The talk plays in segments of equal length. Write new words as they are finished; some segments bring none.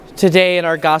Today in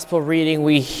our gospel reading,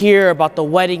 we hear about the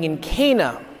wedding in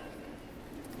Cana.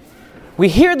 We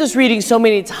hear this reading so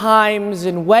many times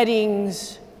in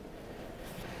weddings,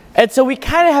 and so we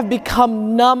kind of have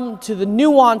become numb to the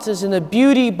nuances and the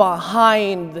beauty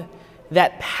behind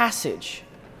that passage.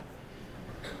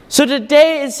 So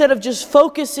today, instead of just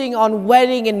focusing on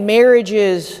wedding and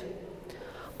marriages,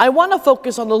 I want to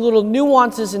focus on the little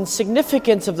nuances and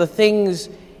significance of the things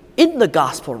in the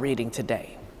gospel reading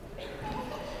today.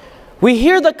 We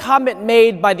hear the comment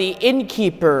made by the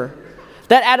innkeeper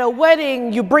that at a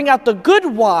wedding you bring out the good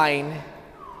wine,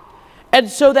 and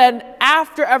so then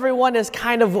after everyone is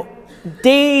kind of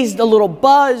dazed, a little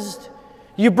buzzed,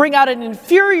 you bring out an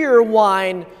inferior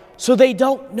wine so they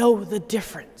don't know the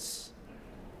difference.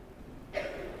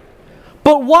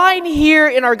 But wine here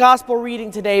in our gospel reading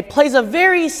today plays a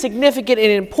very significant and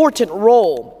important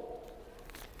role.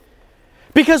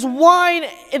 Because wine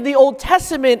in the Old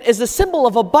Testament is a symbol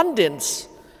of abundance,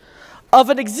 of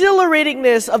an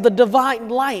exhilaratingness of the divine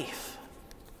life.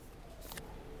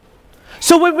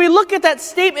 So when we look at that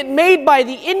statement made by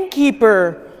the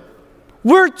innkeeper,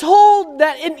 we're told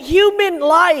that in human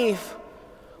life,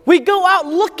 we go out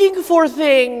looking for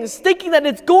things, thinking that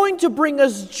it's going to bring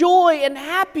us joy and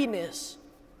happiness.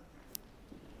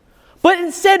 But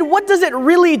instead, what does it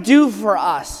really do for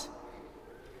us?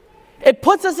 It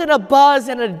puts us in a buzz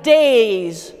and a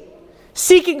daze,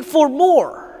 seeking for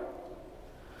more.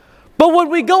 But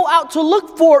when we go out to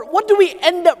look for it, what do we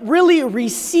end up really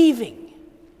receiving?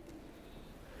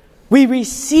 We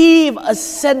receive a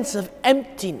sense of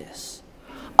emptiness,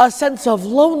 a sense of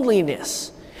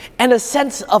loneliness, and a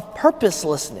sense of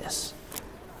purposelessness.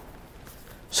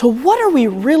 So what are we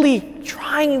really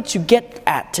trying to get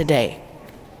at today?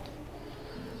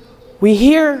 We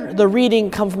hear the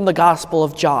reading come from the Gospel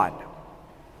of John.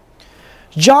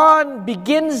 John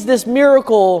begins this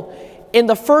miracle in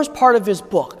the first part of his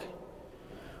book,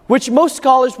 which most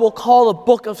scholars will call a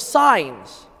book of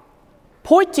signs,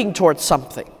 pointing towards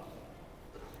something.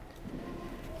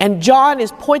 And John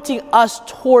is pointing us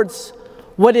towards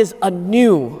what is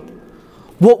anew,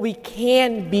 what we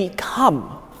can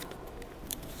become.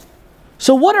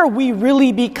 So what are we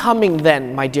really becoming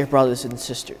then, my dear brothers and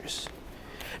sisters?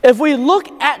 If we look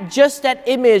at just that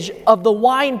image of the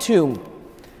wine tomb,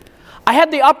 I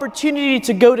had the opportunity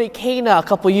to go to Cana a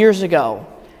couple years ago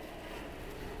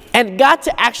and got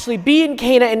to actually be in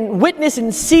Cana and witness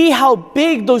and see how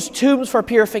big those tombs for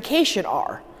purification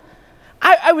are.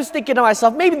 I was thinking to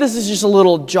myself, maybe this is just a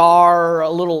little jar, a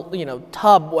little,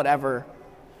 tub, whatever.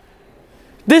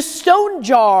 This stone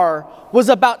jar was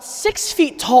about 6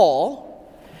 feet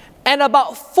tall and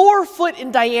about 4 foot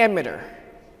in diameter.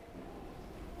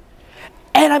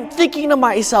 And I'm thinking to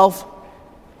myself,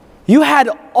 you had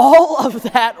all of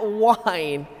that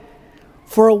wine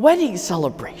for a wedding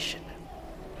celebration.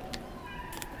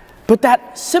 But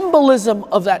that symbolism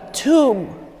of that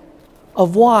tomb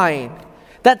of wine,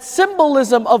 that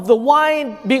symbolism of the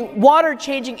wine being water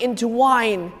changing into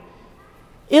wine,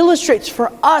 illustrates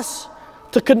for us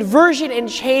the conversion and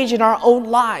change in our own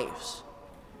lives.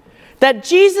 That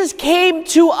Jesus came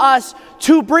to us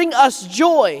to bring us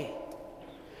joy.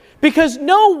 Because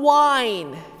no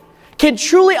wine can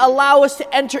truly allow us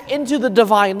to enter into the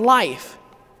divine life.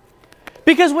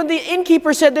 Because when the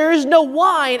innkeeper said there is no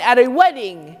wine at a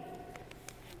wedding,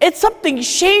 it's something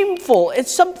shameful.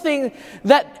 It's something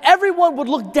that everyone would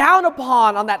look down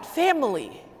upon on that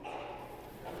family.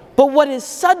 But what is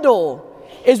subtle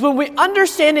is when we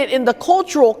understand it in the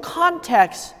cultural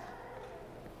context,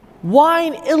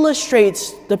 wine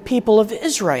illustrates the people of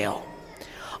Israel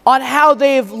on how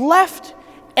they've left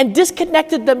and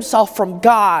disconnected themselves from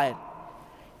God,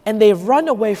 and they've run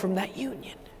away from that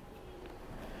union.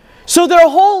 So their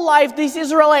whole life, these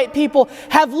Israelite people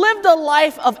have lived a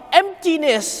life of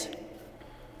emptiness,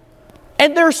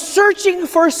 and they're searching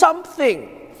for something.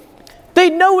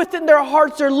 They know within their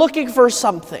hearts they're looking for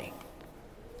something.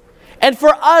 And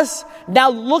for us, now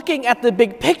looking at the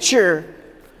big picture,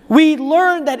 we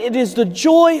learn that it is the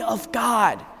joy of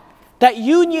God, that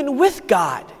union with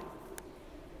God.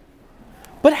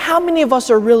 But how many of us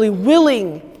are really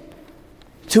willing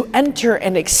to enter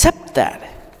and accept that?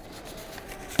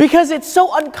 Because it's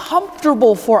so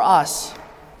uncomfortable for us.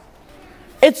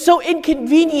 It's so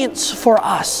inconvenient for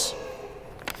us.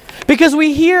 Because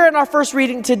we hear in our first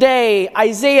reading today,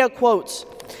 Isaiah quotes,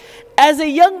 "As a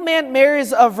young man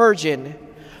marries a virgin,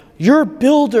 your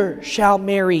builder shall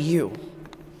marry you."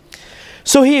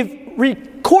 So he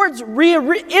reiterates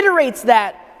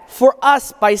that for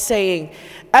us by saying,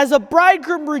 "As a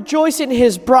bridegroom rejoices in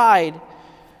his bride,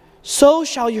 so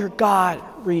shall your God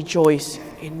rejoice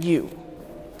in you."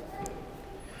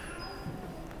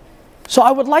 So I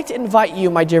would like to invite you,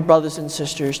 my dear brothers and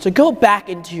sisters, to go back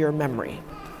into your memory.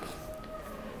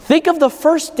 Think of the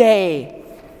first day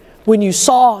when you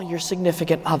saw your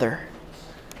significant other.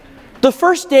 The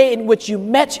first day in which you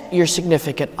met your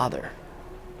significant other.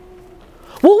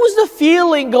 What was the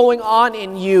feeling going on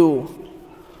in you?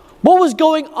 What was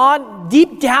going on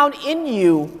deep down in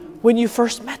you when you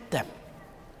first met them?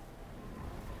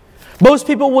 Most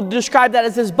people would describe that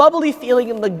as this bubbly feeling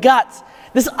in the guts,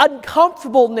 this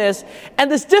uncomfortableness,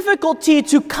 and this difficulty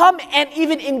to come and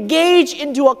even engage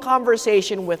into a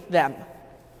conversation with them.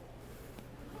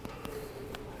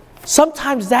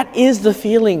 Sometimes that is the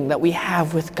feeling that we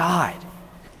have with God.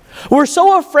 We're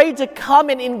so afraid to come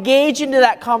and engage into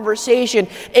that conversation,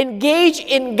 engage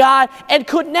in God, and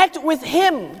connect with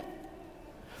Him.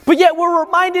 But yet we're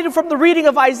reminded from the reading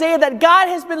of Isaiah that God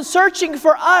has been searching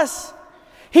for us.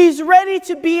 He's ready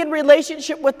to be in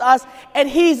relationship with us, and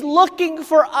He's looking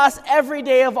for us every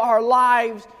day of our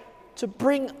lives to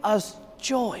bring us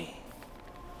joy.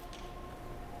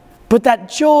 But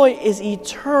that joy is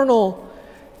eternal,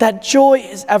 that joy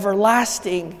is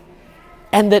everlasting,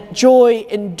 and that joy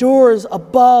endures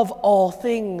above all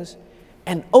things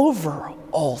and over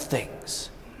all things.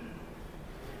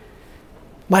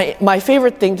 My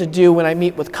favorite thing to do when I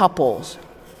meet with couples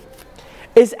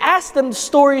is ask them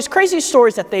stories, crazy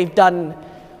stories that they've done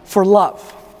for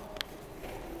love.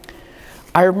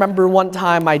 I remember one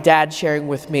time my dad sharing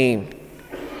with me,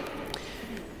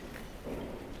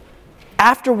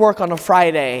 after work on a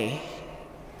Friday,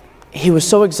 he was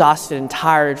so exhausted and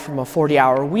tired from a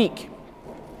 40-hour week.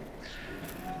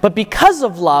 But because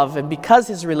of love and because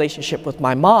his relationship with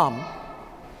my mom,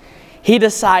 he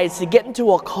decides to get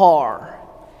into a car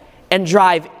and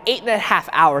drive 8.5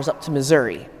 hours up to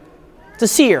Missouri to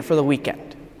see her for the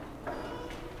weekend.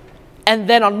 And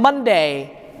then on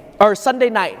Sunday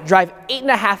night, drive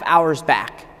 8.5 hours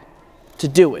back to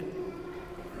do it.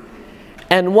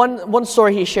 And one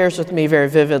story he shares with me very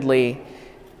vividly,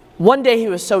 one day he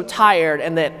was so tired,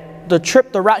 and that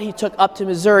the route he took up to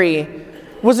Missouri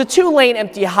was a 2-lane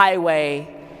empty highway.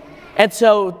 And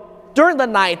so during the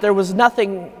night, there was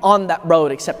nothing on that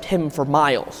road except him for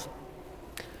miles.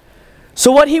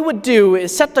 So what he would do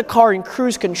is set the car in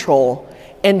cruise control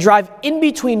and drive in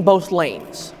between both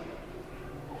lanes.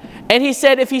 And he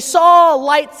said if he saw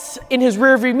lights in his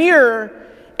rearview mirror,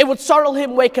 it would startle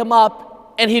him, wake him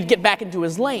up, and he'd get back into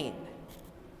his lane.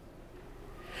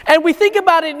 And we think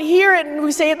about it and hear it and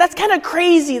we say, that's kind of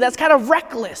crazy, that's kind of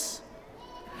reckless.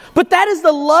 But that is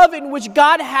the love in which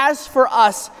God has for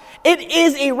us. It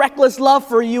is a reckless love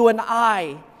for you and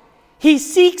I. He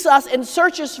seeks us and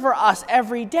searches for us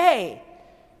every day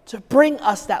to bring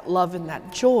us that love and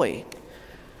that joy.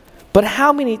 But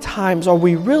how many times are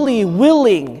we really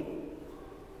willing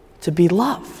to be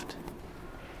loved?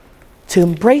 To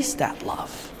embrace that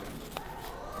love?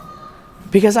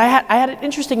 Because I had an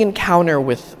interesting encounter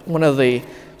with one of the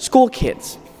school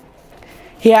kids.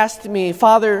 He asked me,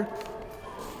 Father,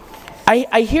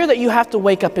 I hear that you have to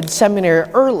wake up in seminary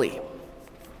early.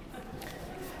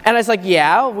 And I was like,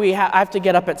 yeah, I have to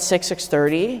get up at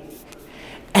 6:30.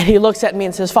 And he looks at me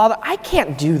and says, Father, I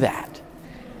can't do that.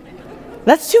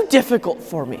 That's too difficult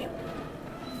for me.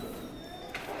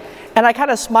 And I kind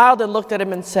of smiled and looked at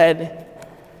him and said,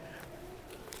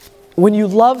 when you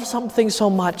love something so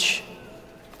much,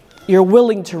 you're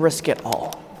willing to risk it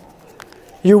all.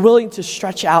 You're willing to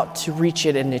stretch out to reach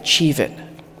it and achieve it.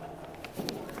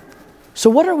 So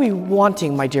what are we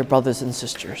wanting, my dear brothers and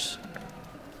sisters?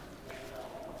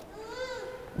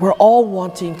 We're all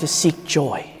wanting to seek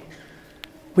joy.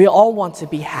 We all want to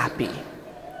be happy.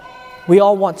 We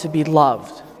all want to be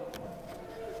loved.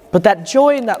 But that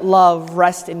joy and that love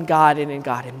rest in God and in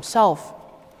God Himself.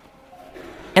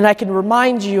 And I can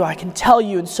remind you, I can tell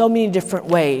you in so many different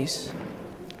ways,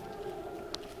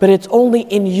 but it's only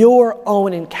in your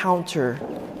own encounter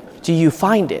do you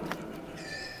find it.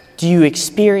 Do you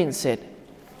experience it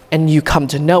and you come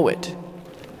to know it?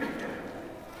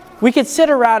 We could sit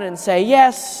around and say,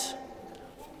 yes,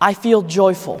 I feel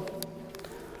joyful.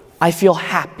 I feel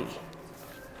happy.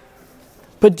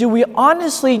 But do we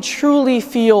honestly, truly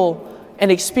feel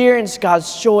and experience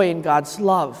God's joy and God's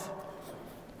love?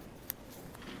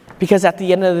 Because at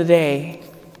the end of the day,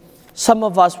 some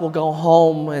of us will go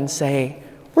home and say,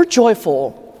 we're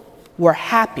joyful, we're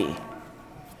happy.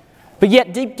 But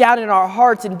yet deep down in our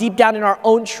hearts and deep down in our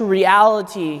own true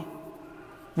reality,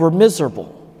 we're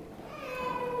miserable.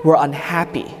 We're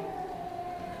unhappy.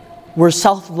 We're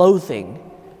self-loathing.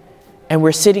 And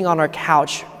we're sitting on our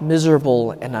couch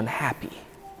miserable and unhappy.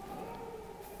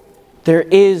 There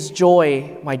is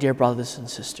joy, my dear brothers and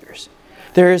sisters.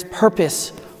 There is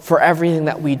purpose for everything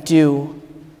that we do.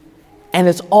 And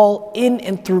it's all in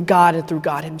and through God and through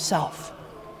God himself.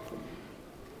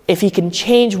 If he can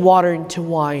change water into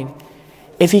wine,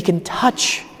 if he can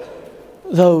touch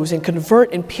those and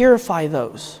convert and purify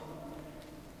those,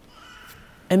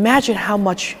 imagine how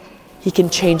much he can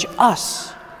change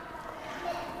us.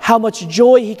 How much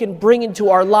joy he can bring into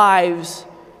our lives,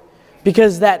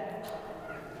 because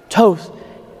that toast,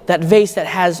 that vase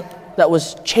that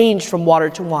was changed from water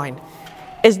to wine,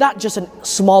 is not just a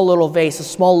small little vase, a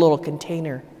small little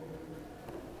container.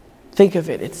 Think of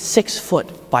it, it's 6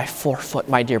 foot by 4 foot,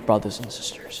 my dear brothers and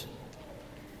sisters.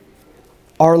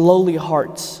 Our lowly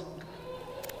hearts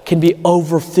can be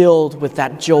overfilled with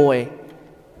that joy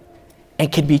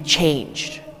and can be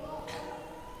changed.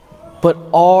 But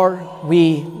are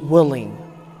we willing?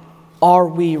 Are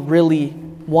we really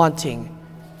wanting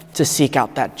to seek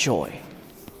out that joy?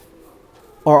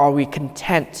 Or are we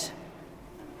content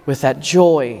with that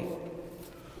joy,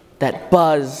 that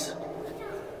buzz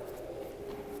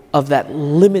of that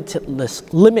limited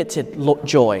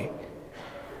joy,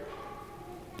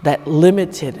 that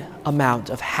limited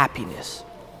amount of happiness?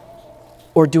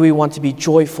 Or do we want to be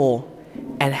joyful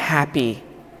and happy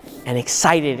and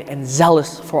excited and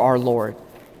zealous for our Lord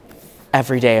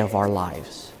every day of our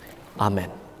lives?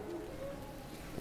 Amen.